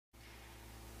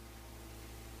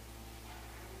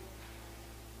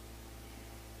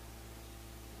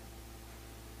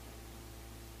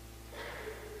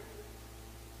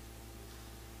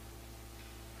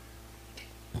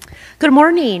Good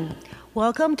morning.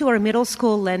 Welcome to our middle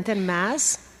school Lenten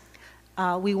Mass.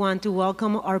 We want to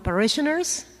welcome our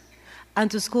parishioners and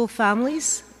to school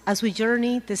families as we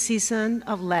journey the season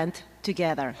of Lent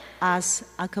together as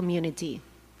a community.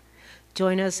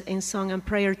 Join us in song and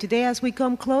prayer today as we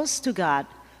come close to God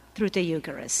through the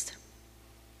Eucharist.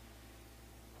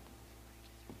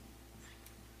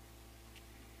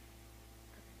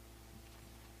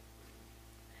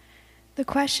 The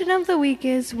question of the week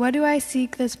is, what do I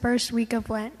seek this first week of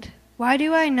Lent? Why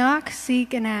do I knock,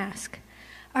 seek, and ask?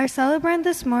 Our celebrant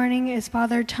this morning is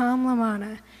Father Tom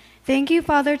Lamanna. Thank you,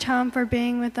 Father Tom, for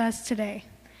being with us today.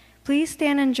 Please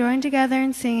stand and join together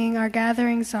in singing our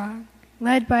gathering song,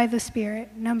 Led by the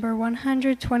Spirit, number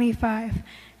 125,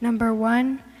 number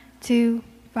 1, 2,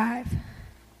 5.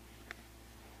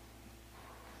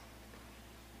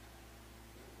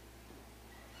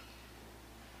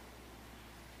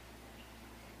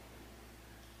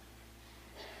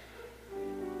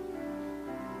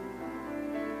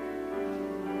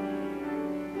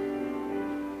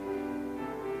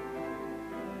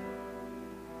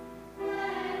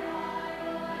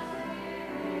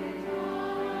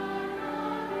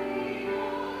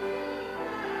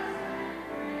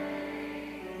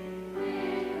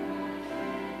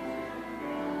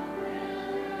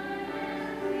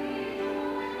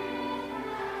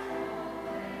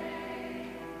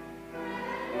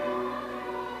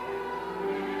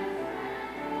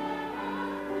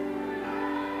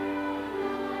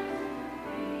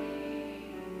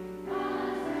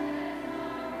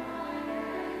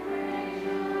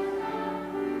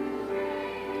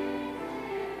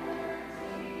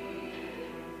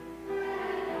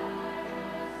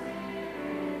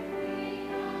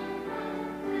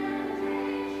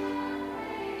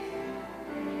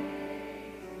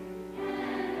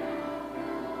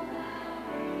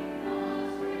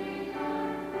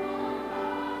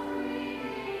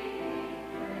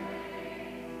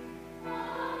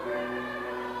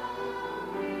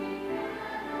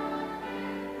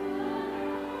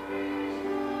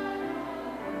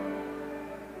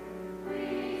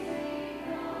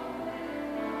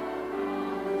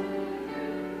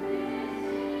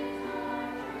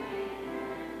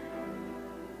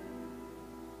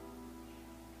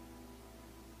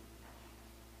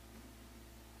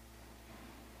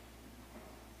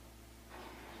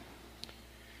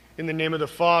 In the name of the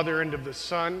Father, and of the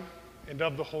Son, and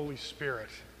of the Holy Spirit.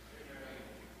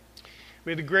 Amen.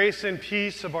 May the grace and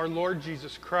peace of our Lord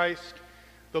Jesus Christ,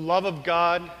 the love of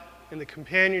God, and the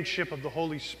companionship of the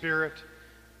Holy Spirit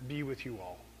be with you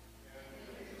all.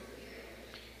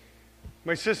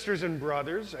 My sisters and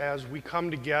brothers, as we come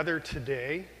together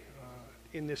today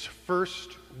in this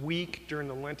first week during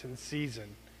the Lenten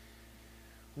season,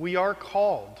 we are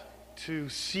called to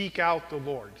seek out the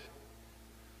Lord.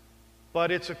 But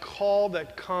it's a call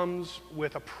that comes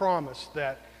with a promise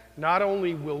that not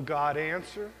only will God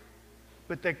answer,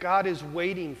 but that God is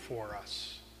waiting for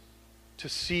us to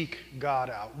seek God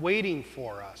out, waiting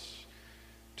for us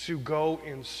to go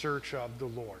in search of the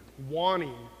Lord,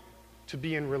 wanting to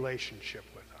be in relationship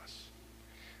with us.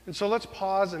 And so let's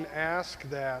pause and ask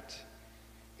that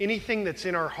anything that's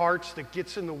in our hearts that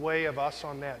gets in the way of us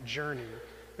on that journey,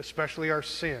 especially our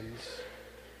sins,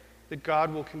 that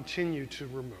God will continue to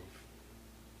remove.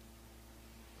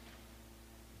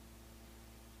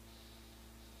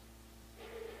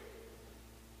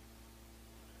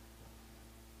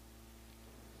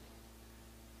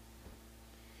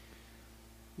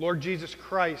 Lord Jesus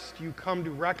Christ, you come to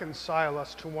reconcile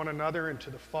us to one another and to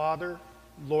the Father.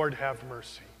 Lord, have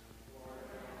mercy.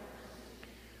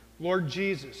 Lord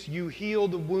Jesus, you heal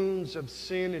the wounds of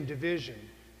sin and division.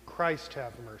 Christ,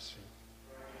 have mercy.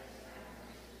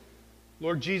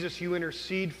 Lord Jesus, you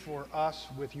intercede for us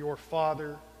with your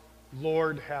Father.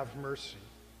 Lord, have mercy.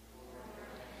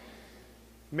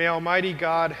 May Almighty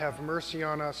God have mercy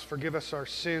on us, forgive us our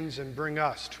sins, and bring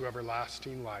us to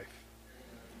everlasting life.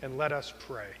 And let us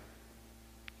pray.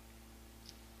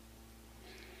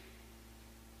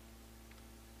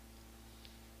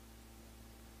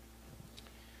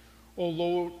 O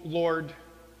Lord,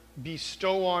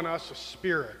 bestow on us a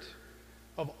spirit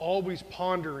of always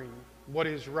pondering what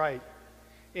is right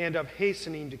and of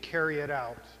hastening to carry it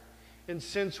out. And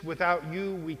since without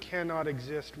you we cannot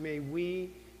exist, may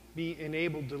we be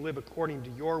enabled to live according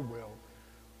to your will.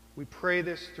 We pray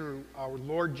this through our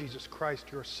Lord Jesus Christ,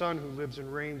 your Son, who lives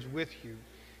and reigns with you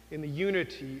in the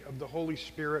unity of the Holy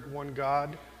Spirit, one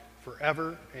God,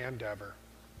 forever and ever.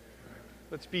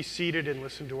 Let's be seated and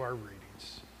listen to our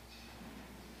readings.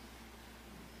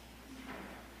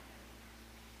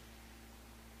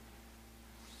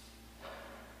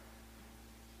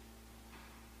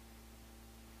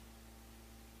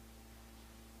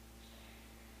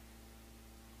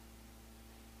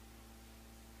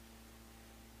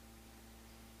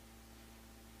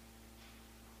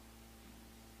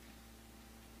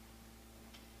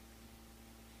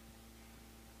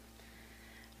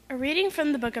 reading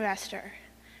from the book of Esther.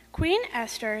 Queen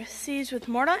Esther, seized with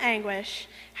mortal anguish,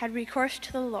 had recourse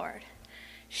to the Lord.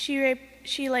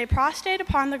 She lay prostrate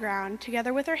upon the ground,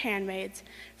 together with her handmaids,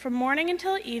 from morning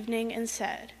until evening, and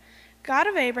said, God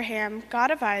of Abraham, God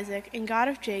of Isaac, and God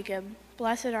of Jacob,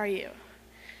 blessed are you.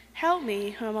 Help me,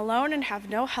 who am alone and have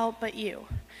no help but you,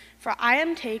 for I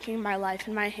am taking my life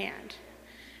in my hand.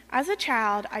 As a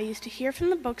child, I used to hear from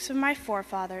the books of my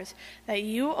forefathers that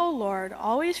you, O Lord,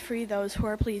 always free those who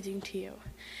are pleasing to you.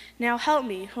 Now help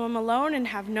me, who am alone and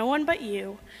have no one but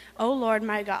you, O Lord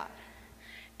my God.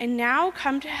 And now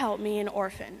come to help me, an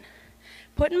orphan.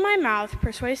 Put in my mouth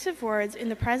persuasive words in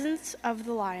the presence of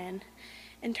the lion,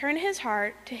 and turn his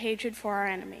heart to hatred for our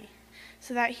enemy,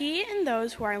 so that he and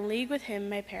those who are in league with him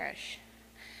may perish.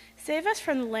 Save us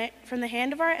from the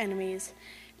hand of our enemies.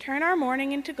 Turn our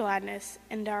mourning into gladness,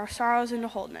 and our sorrows into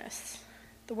wholeness.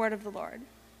 The word of the Lord.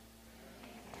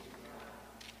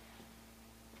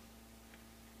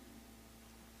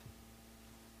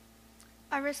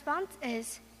 Our response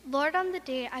is, Lord, on the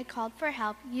day I called for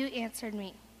help, you answered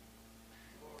me.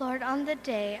 Lord, on the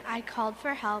day I called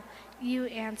for help, you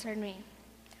answered me.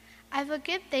 I will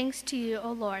give thanks to you,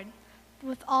 O Lord,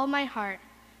 with all my heart,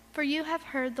 for you have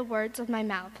heard the words of my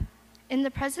mouth. In the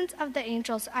presence of the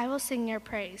angels I will sing your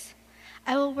praise.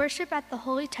 I will worship at the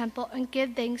holy temple and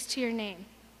give thanks to your name.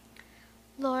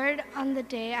 Lord, on the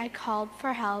day I called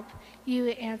for help, you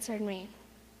answered me.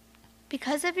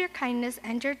 Because of your kindness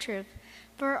and your truth,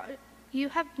 for you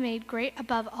have made great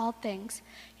above all things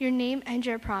your name and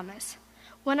your promise.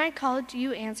 When I called,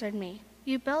 you answered me.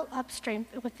 You built up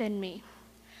strength within me.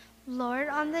 Lord,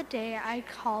 on the day I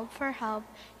called for help,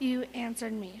 you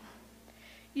answered me.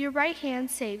 Your right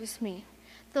hand saves me.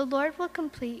 The Lord will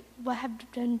complete what has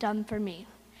been done for me.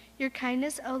 Your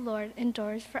kindness, O Lord,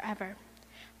 endures forever.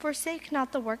 Forsake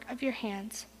not the work of your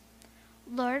hands.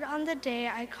 Lord, on the day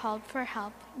I called for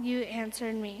help, you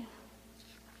answered me.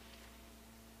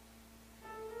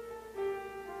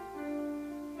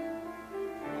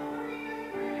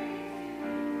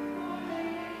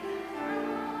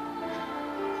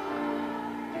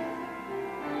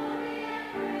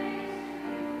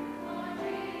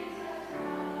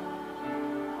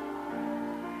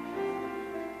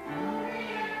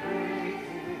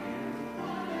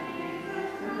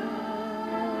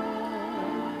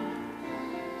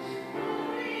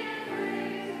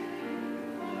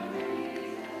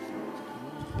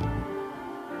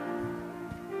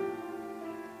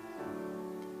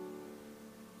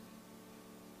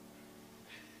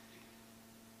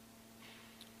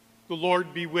 The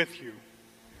Lord be with you.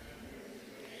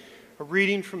 A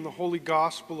reading from the Holy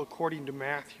Gospel according to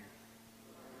Matthew.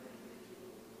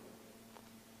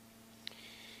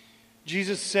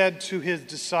 Jesus said to his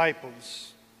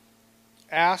disciples,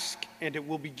 Ask, and it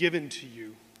will be given to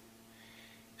you.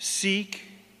 Seek,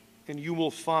 and you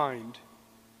will find.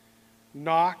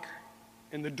 Knock,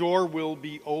 and the door will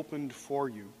be opened for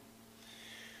you.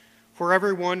 For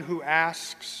everyone who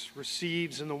asks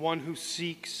receives, and the one who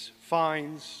seeks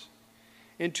finds,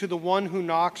 and to the one who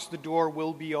knocks the door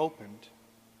will be opened.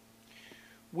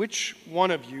 Which one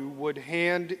of you would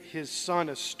hand his son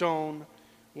a stone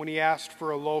when he asked for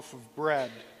a loaf of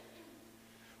bread,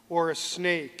 or a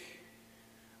snake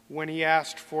when he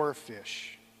asked for a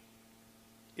fish?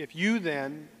 If you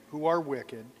then, who are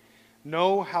wicked,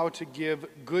 know how to give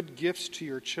good gifts to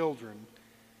your children,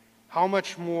 how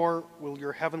much more will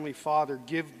your heavenly Father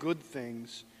give good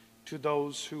things to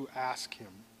those who ask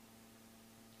him?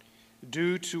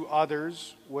 Do to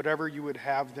others whatever you would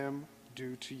have them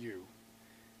do to you.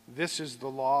 This is the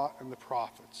law and the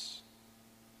prophets,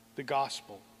 the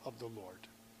gospel of the Lord.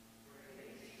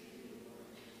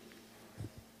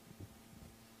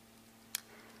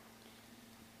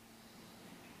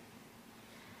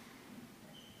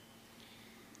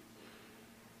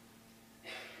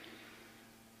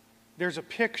 There's a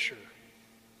picture.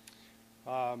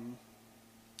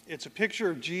 It's a picture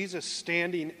of Jesus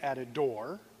standing at a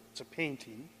door. It's a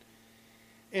painting.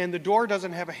 And the door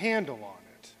doesn't have a handle on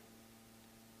it.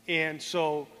 And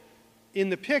so in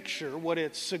the picture, what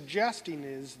it's suggesting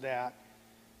is that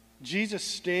Jesus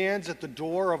stands at the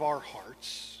door of our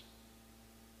hearts,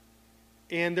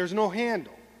 and there's no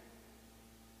handle.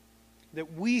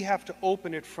 That we have to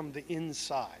open it from the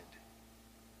inside.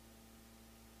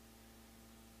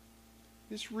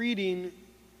 This reading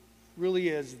really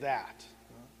is that,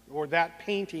 or that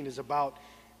painting is about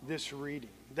this reading,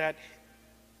 that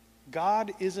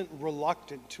God isn't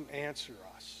reluctant to answer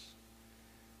us.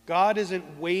 God isn't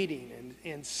waiting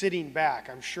and sitting back.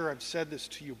 I'm sure I've said this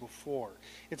to you before.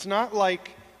 It's not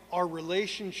like our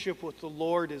relationship with the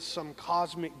Lord is some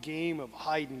cosmic game of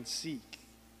hide and seek.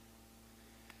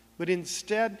 But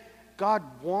instead, God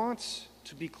wants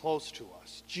to be close to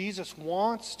us. Jesus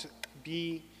wants to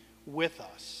be with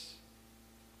us.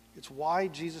 It's why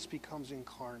Jesus becomes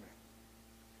incarnate.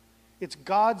 It's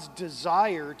God's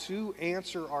desire to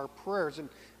answer our prayers. And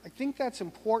I think that's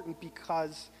important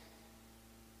because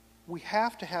we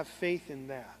have to have faith in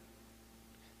that.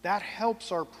 That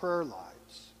helps our prayer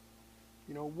lives.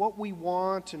 You know, what we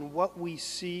want and what we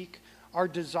seek, our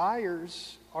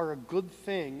desires are a good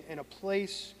thing and a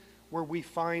place where we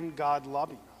find God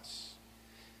loving us.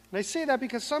 And I say that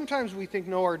because sometimes we think,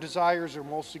 no, our desires are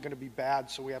mostly going to be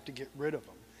bad, so we have to get rid of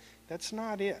them. That's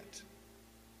not it.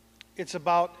 It's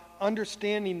about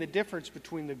understanding the difference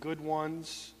between the good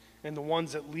ones and the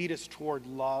ones that lead us toward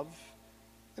love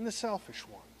and the selfish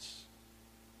ones.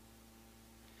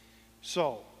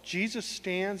 So, Jesus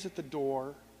stands at the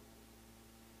door,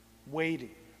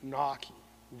 waiting, knocking,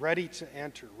 ready to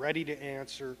enter, ready to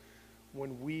answer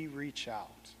when we reach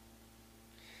out.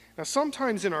 Now,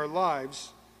 sometimes in our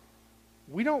lives,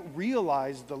 we don't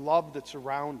realize the love that's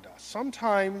around us.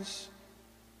 Sometimes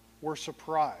we're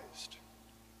surprised.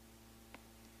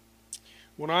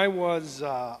 When I was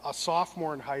a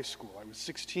sophomore in high school, I was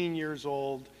 16 years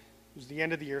old. It was the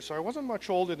end of the year, so I wasn't much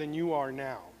older than you are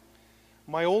now.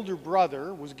 My older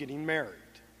brother was getting married.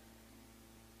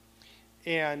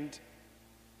 And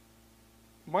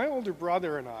my older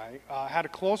brother and I had a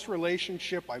close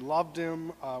relationship. I loved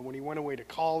him. When he went away to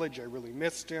college, I really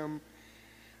missed him.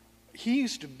 He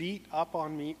used to beat up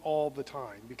on me all the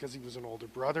time because he was an older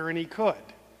brother and he could.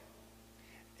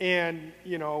 And,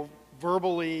 you know,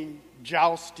 verbally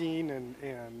jousting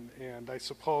and I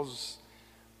suppose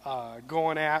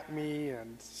going at me.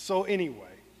 And so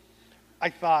anyway, I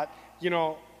thought, you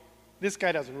know, this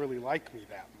guy doesn't really like me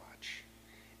that much.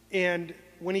 And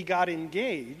when he got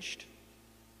engaged,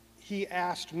 he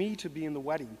asked me to be in the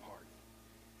wedding party.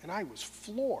 And I was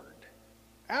floored,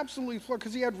 absolutely floored,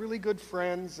 because he had really good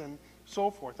friends and so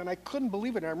forth. And I couldn't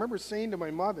believe it. And I remember saying to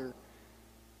my mother,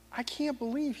 I can't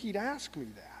believe he'd ask me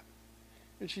that.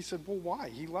 And she said, well, why?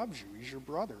 He loves you. He's your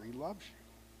brother. He loves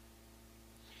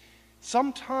you.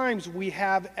 Sometimes we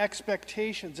have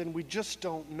expectations and we just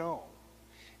don't know.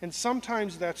 And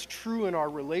sometimes that's true in our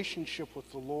relationship with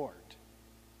the Lord.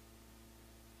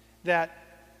 That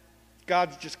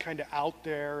God's just kind of out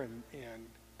there and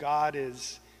God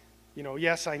is, you know,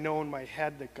 yes, I know in my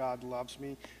head that God loves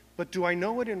me, but do I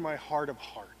know it in my heart of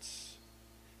hearts?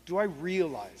 Do I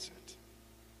realize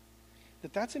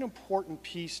it? That's an important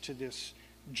piece to this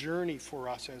journey for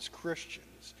us as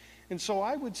Christians. And so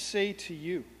I would say to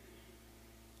you,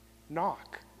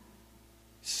 knock,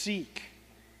 seek,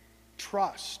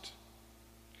 trust.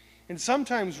 And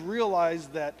sometimes realize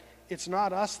that it's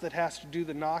not us that has to do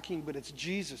the knocking, but it's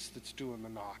Jesus that's doing the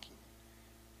knocking.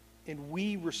 And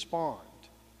we respond.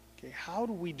 Okay, how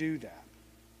do we do that?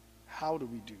 How do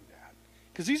we do that?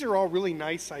 Because these are all really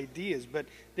nice ideas, but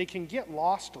they can get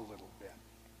lost a little bit.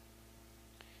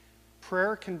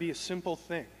 Prayer can be a simple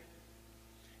thing.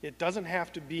 It doesn't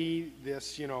have to be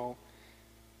this, you know,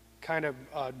 kind of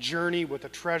journey with a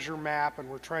treasure map and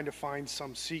we're trying to find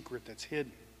some secret that's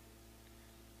hidden.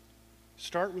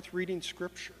 Start with reading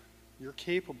Scripture. You're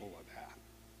capable of that.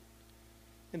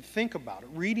 And think about it.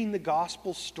 Reading the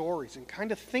gospel stories and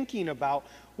kind of thinking about,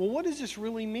 well, what does this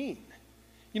really mean?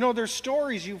 You know, there's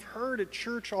stories you've heard at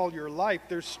church all your life.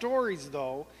 There's stories,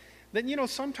 though, that, you know,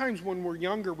 sometimes when we're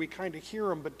younger, we kind of hear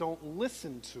them but don't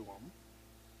listen to them.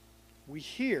 We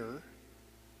hear,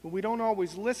 but we don't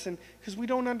always listen because we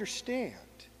don't understand.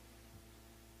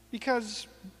 Because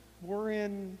we're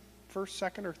in first,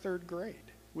 second, or third grade,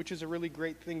 which is a really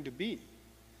great thing to be.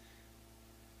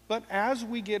 But as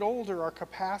we get older, our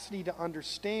capacity to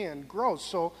understand grows.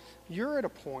 So you're at a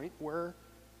point where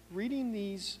reading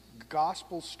these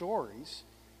gospel stories,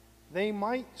 they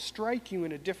might strike you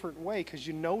in a different way because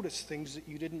you notice things that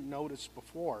you didn't notice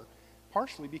before,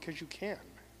 partially because you can.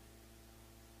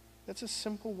 That's a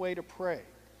simple way to pray.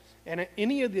 And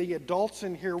any of the adults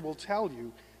in here will tell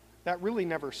you that really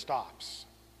never stops.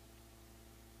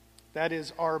 That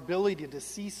is our ability to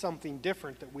see something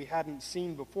different that we hadn't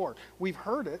seen before. We've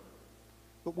heard it,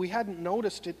 but we hadn't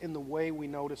noticed it in the way we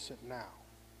notice it now.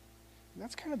 And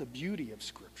that's kind of the beauty of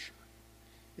Scripture,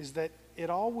 is that it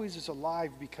always is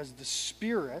alive because the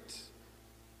Spirit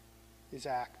is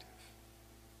active.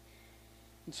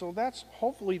 And so that's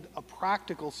hopefully a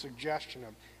practical suggestion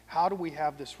of how do we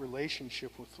have this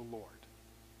relationship with the Lord.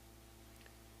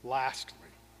 Lastly,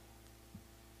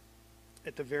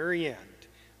 at the very end,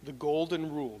 the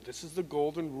golden rule. This is the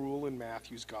golden rule in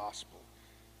Matthew's gospel.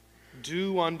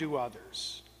 Do unto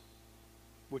others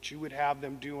what you would have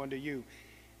them do unto you.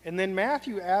 And then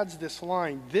Matthew adds this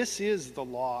line, this is the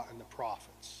law and the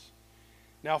prophets.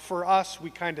 Now for us, we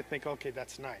kind of think, okay,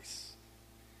 that's nice.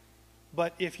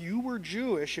 But if you were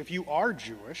Jewish, if you are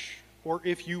Jewish, or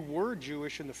if you were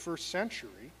Jewish in the first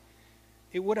century,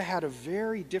 it would have had a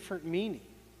very different meaning.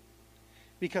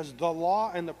 Because the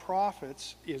law and the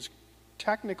prophets is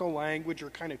technical language or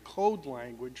kind of code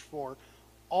language for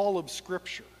all of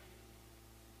Scripture.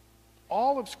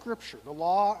 All of Scripture, the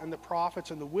law and the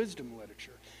prophets and the wisdom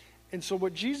literature. And so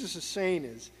what Jesus is saying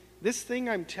is, this thing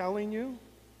I'm telling you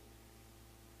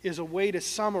is a way to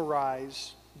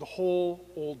summarize the whole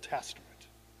Old Testament.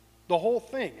 The whole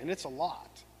thing, and it's a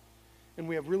lot. And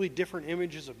we have really different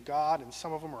images of God, and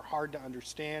some of them are hard to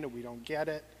understand, and we don't get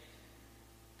it.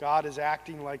 God is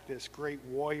acting like this great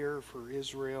warrior for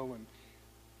Israel, and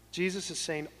Jesus is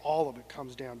saying all of it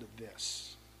comes down to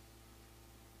this.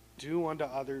 Do unto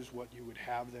others what you would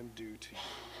have them do to you.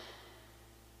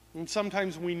 And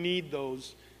sometimes we need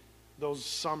those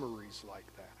summaries like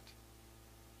that.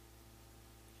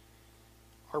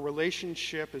 Our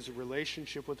relationship is a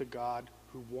relationship with a God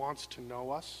who wants to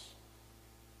know us,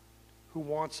 who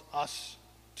wants us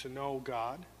to know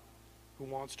God, who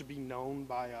wants to be known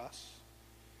by us.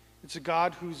 It's a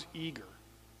God who's eager.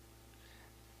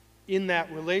 In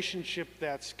that relationship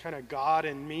that's kind of God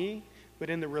and me, but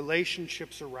in the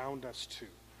relationships around us too.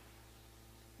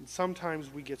 And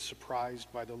sometimes we get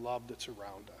surprised by the love that's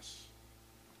around us.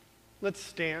 Let's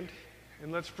stand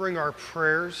and let's bring our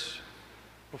prayers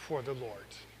before the Lord.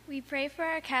 We pray for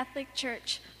our Catholic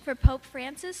Church, for Pope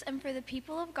Francis, and for the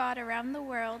people of God around the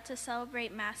world to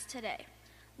celebrate Mass today.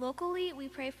 Locally, we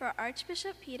pray for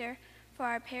Archbishop Peter, for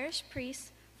our parish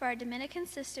priests, for our Dominican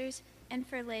sisters, and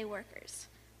for lay workers.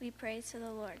 We pray to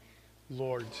the Lord.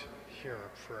 Lord, hear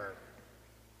our prayer.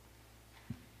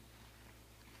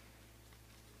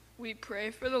 We pray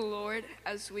for the Lord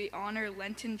as we honor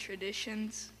Lenten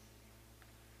traditions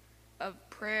of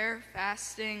prayer,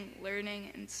 fasting,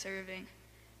 learning, and serving.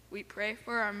 We pray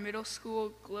for our middle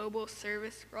school global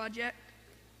service project,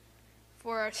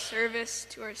 for our service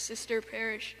to our sister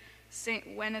parish,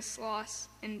 St. Wenceslaus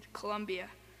in Colombia.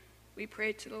 We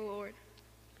pray to the Lord.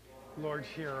 Lord,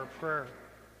 hear our prayer.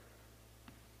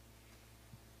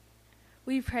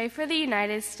 We pray for the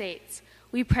United States.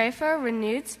 We pray for a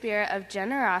renewed spirit of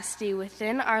generosity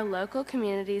within our local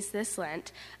communities this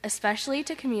Lent, especially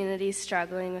to communities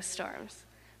struggling with storms.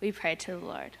 We pray to the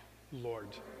Lord. Lord,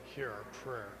 hear our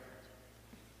prayer.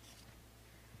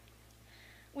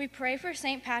 We pray for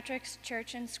St. Patrick's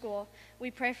Church and School.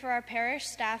 We pray for our parish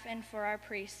staff and for our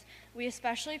priests. We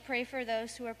especially pray for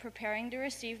those who are preparing to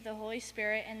receive the Holy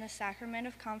Spirit in the sacrament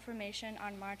of confirmation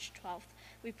on March 12th.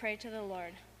 We pray to the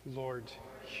Lord. Lord,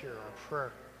 hear our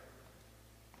prayer.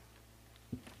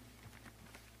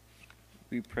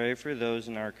 We pray for those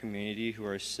in our community who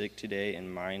are sick today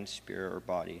in mind, spirit, or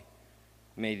body.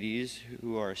 May these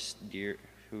who are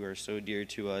so dear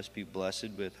to us be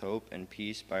blessed with hope and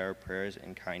peace by our prayers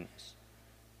and kindness.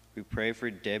 We pray for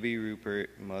Debbie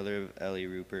Rupert, mother of Ellie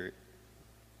Rupert,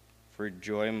 for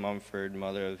Joy Mumford,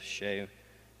 mother of Shay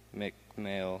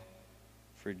McMail,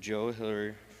 for Joe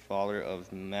Hiller, father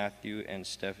of Matthew and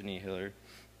Stephanie Hiller,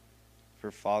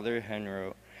 for Father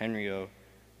Henrio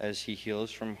as he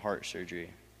heals from heart surgery,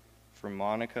 for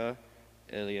Monica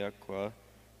Iliaqua,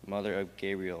 mother of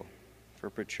Gabriel,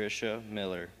 for Patricia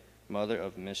Miller, mother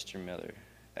of Mr. Miller,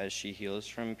 as she heals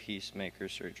from pacemaker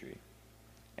surgery,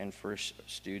 and for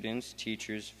students,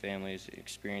 teachers, families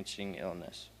experiencing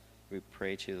illness. We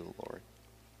pray to the Lord.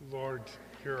 Lord,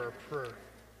 hear our prayer.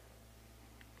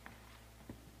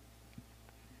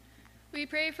 We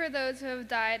pray for those who have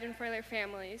died and for their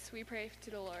families. We pray to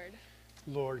the Lord.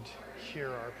 Lord, hear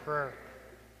our prayer.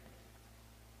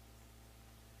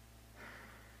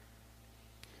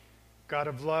 God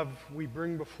of love, we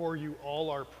bring before you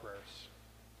all our prayers.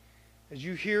 As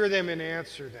you hear them and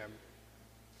answer them,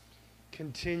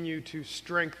 continue to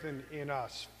strengthen in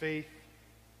us faith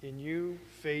in you,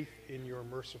 faith in your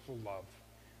merciful love.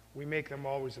 We make them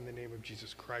always in the name of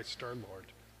Jesus Christ, our Lord.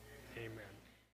 Amen.